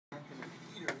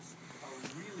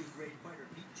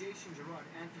Gerard,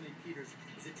 Anthony Peters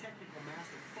is a technical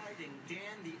master fighting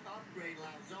Dan the Upgrade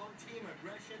Lauzon. Team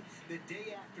aggression. The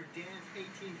day after Dan's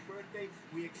 18th birthday,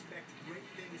 we expect great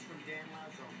things from Dan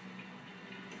Lauzon.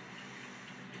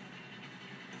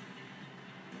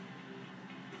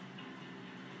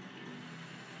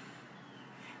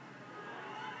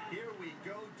 Here we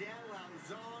go, Dan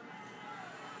Lauzon.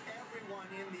 Everyone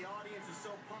in the audience is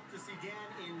so pumped to see Dan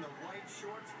in the white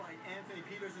shorts fight Anthony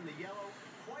Peters in the yellow.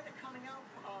 Quite a coming out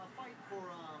fight for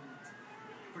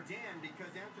Dan, because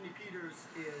Anthony Peters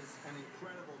is an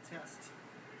incredible test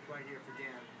right here for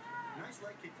Dan. Nice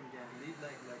leg kick from Dan, lead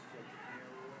leg kick.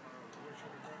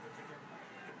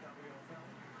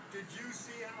 Did you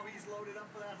see how he's loaded up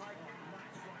for that high kick?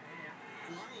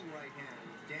 Flying right hand.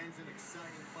 Dan's an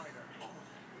exciting fighter. Oh.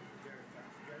 Very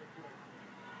fast, very quick.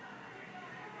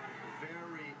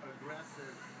 Very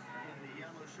aggressive in the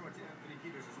yellow shorts. Anthony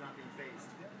Peters is not being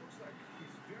faced. That looks like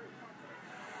he's very confident.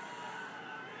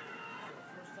 For a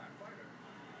first-time fighter.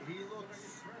 He looks like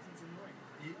his presence in the ring.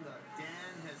 Look,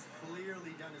 Dan has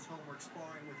clearly done his homework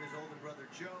sparring with his older brother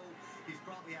Joe. He's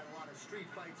probably had a lot of street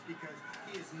fights because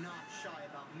he is not shy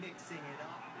about mixing it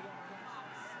up.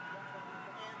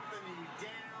 Anthony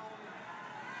down.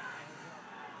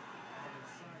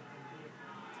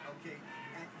 Okay,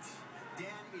 and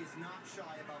Dan is not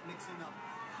shy about mixing up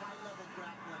high-level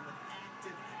grappling with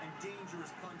active and dangerous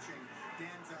punching.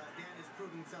 Dan has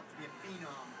proven himself to be a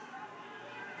phenom.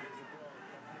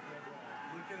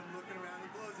 Look at him looking around. He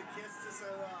blows a kiss to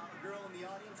a girl in the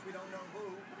audience. We don't know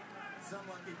who. Some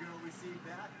lucky girl received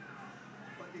that.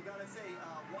 But you gotta say,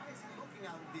 why is he looking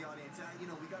out at the audience?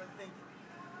 We gotta think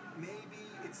maybe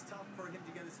it's tough for him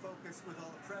to get his focus with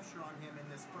all the pressure on him in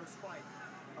this first fight.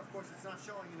 Of course, it's not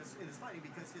showing in his fighting,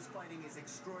 because his fighting is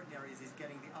extraordinary as he's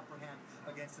getting the upper hand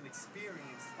against an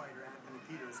experienced fighter, Anthony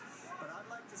Peters. But I'd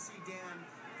like to see Dan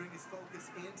bring his focus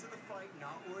into the fight,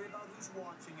 not worry about who's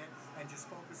watching it, and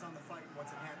just focus on the fight and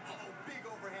what's at hand. Oh, big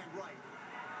overhand right.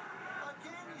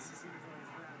 Again, he's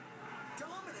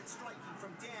dominant striking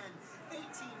from Dan.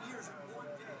 18 years in one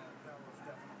day. That was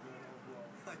definitely a low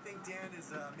blow. I think Dan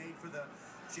is made for the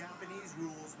Japanese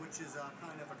rules, which is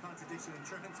kind of a contradiction in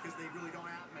terms, because they really don't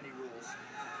have many rules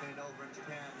over in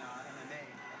Japan MMA.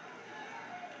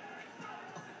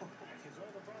 And his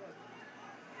older brother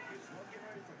is not getting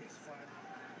ready for his fight.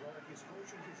 Rather, he's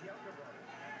coaching his younger brother.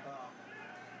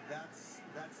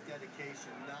 That's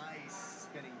dedication. Nice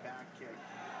spinning back kick.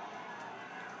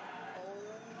 Oh,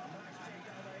 Nice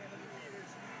takedown by Anthony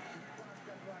Peters. He blocked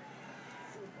that right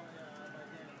foot by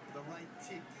Dan. the right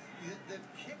tee. The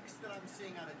kicks that I'm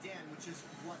seeing out of Dan, which is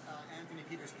what Anthony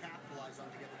Peters capitalized on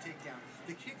to get the takedown,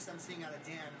 the kicks I'm seeing out of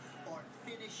Dan are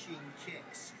finishing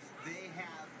kicks. They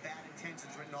have bad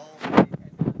intentions written all over it.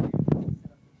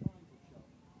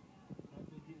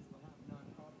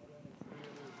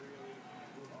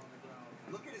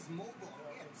 Look at his mobile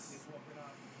hips. He's walking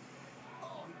up.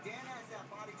 Oh, Dan has that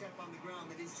body type on the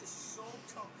ground that is just so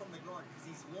tough from the guard, because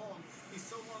he's long. He's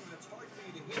so long that it's hard for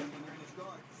you to hit him when you're in his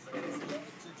guard. And his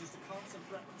legs are just a constant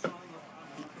threat of trying to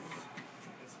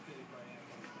It's big by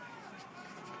Anthony.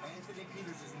 Anthony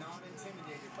Peters is not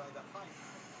intimidated by the hype,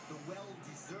 the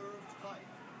well-deserved hype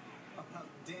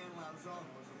about Dan Lauzon.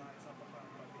 That was a nice uppercut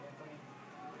by Anthony.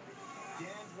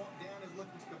 Dan is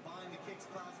looking to combine the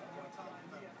kicks class one more time.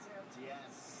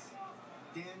 Yes.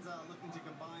 Dan's looking to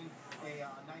combine a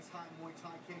nice high Muay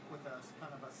Thai kick with a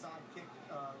kind of a side kick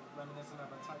reminiscent of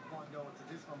a Taekwondo or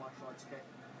traditional martial arts kick.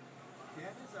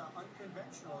 Dan is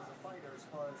unconventional as a fighter as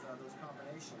far as those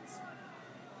combinations.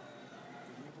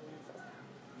 Do you believe that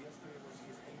yesterday was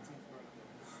his 18th birthday?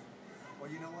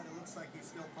 Well, you know what? It looks like he's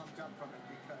still pumped up from it,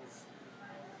 because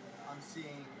I'm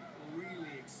seeing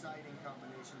really exciting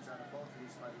combinations out of both of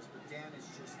these fighters. But Dan is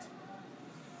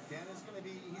going to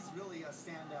be, he's really a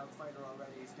standout fighter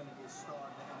already. He's going to be a star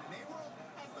in the MMA world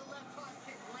as the left high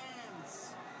kick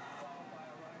lands. Followed by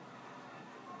a right.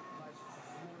 Nice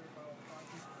flurry by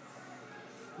Anthony.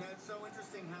 Now, it's so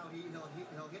interesting how he'll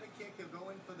hit a kick, he'll go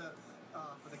in for the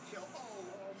kill.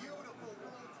 Oh, beautiful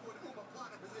roll to an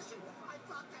omoplata position. I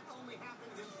thought that only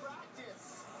happens in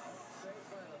practice. Safe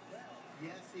by the bell.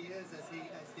 Yes, he is, as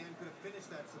Dan could have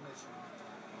finished that submission.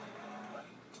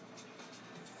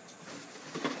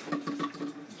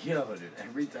 Yo, dude,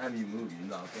 every time you move, you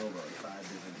knock over like 5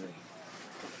 different things.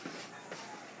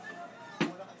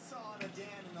 What I saw out of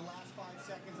Dan in the last 5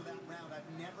 seconds of that round, I've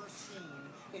never seen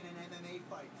in an MMA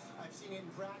fight. I've seen it in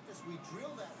practice. We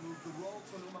drill that move, the roll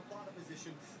to an omoplata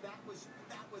position. That was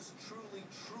truly,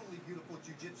 truly beautiful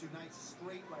jiu-jitsu. Nice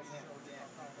straight right hand. So Dan,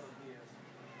 how confident he is.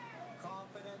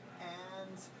 Confident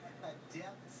and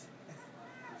adept.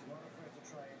 He's not afraid to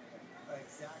try anything.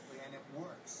 Exactly, and it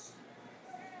works.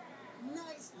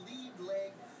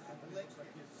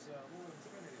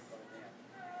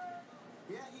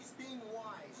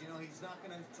 He's not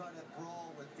going to try to brawl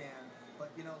with Dan,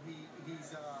 but you know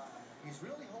he's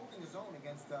really holding his own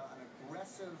against an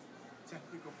aggressive,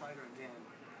 technical fighter in Dan.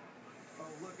 Oh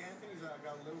look, Anthony's got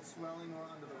a little swelling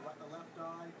under the left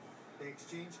eye. They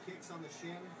exchange kicks on the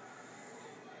shin.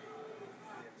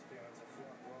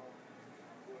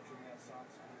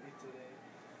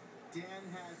 Dan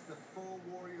has the full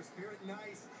warrior spirit.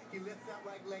 Nice. He lifts that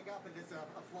right leg up and does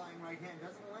a flying right hand.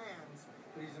 Doesn't land,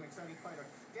 but he's an exciting fighter.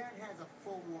 Dan has a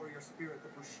full warrior spirit, the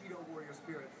Bushido warrior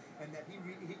spirit, and that he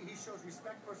shows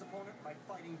respect for his opponent by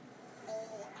fighting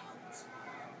all out.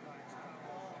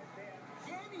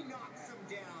 Danny knocks him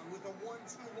down with a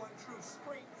 1-2-1 true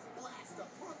straight blast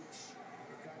approach.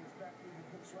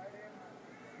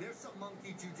 There's some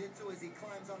monkey jiu-jitsu as he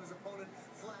climbs on his opponent,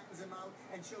 flattens him out,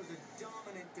 and shows a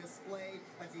dominant display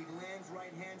as he lands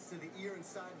right hands to the ear and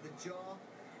side of the jaw.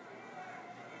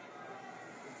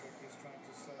 Looks like he's trying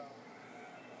to set up.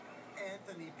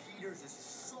 Anthony Peters is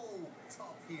so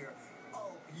tough here.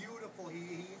 Oh, beautiful.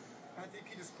 Anthony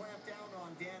Peters clamped down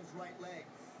on Dan's right leg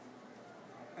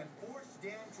and forced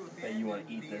Dan to abandon Bet you want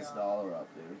to eat this dollar up,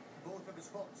 dude. both of his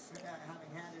hooks,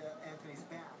 having had Anthony's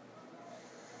back.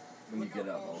 When you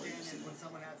get up, I'll Dan let you see. is when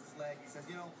someone has his leg. He says,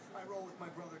 you know, I roll with my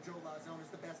brother Joe Lauzon.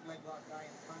 He's the best leg lock guy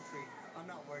in the country. I'm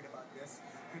not worried about this.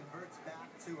 Converts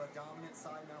back to a dominant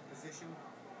side mount position.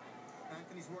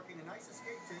 Anthony's working a nice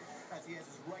escape as he has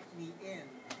his right knee in.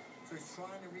 So he's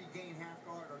trying to regain half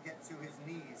guard or get to his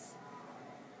knees.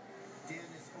 Dan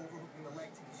is overhooking the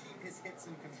leg to keep his hips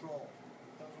in control.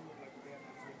 Doesn't look like Dan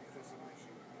is looking for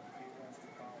submission. He wants to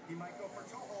power. He might go for a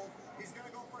toe hold. He's going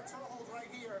to go for a toe hold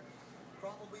right here.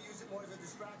 Probably use it more as a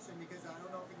distraction because I don't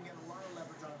know if he can get a lot of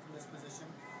leverage on it from this position.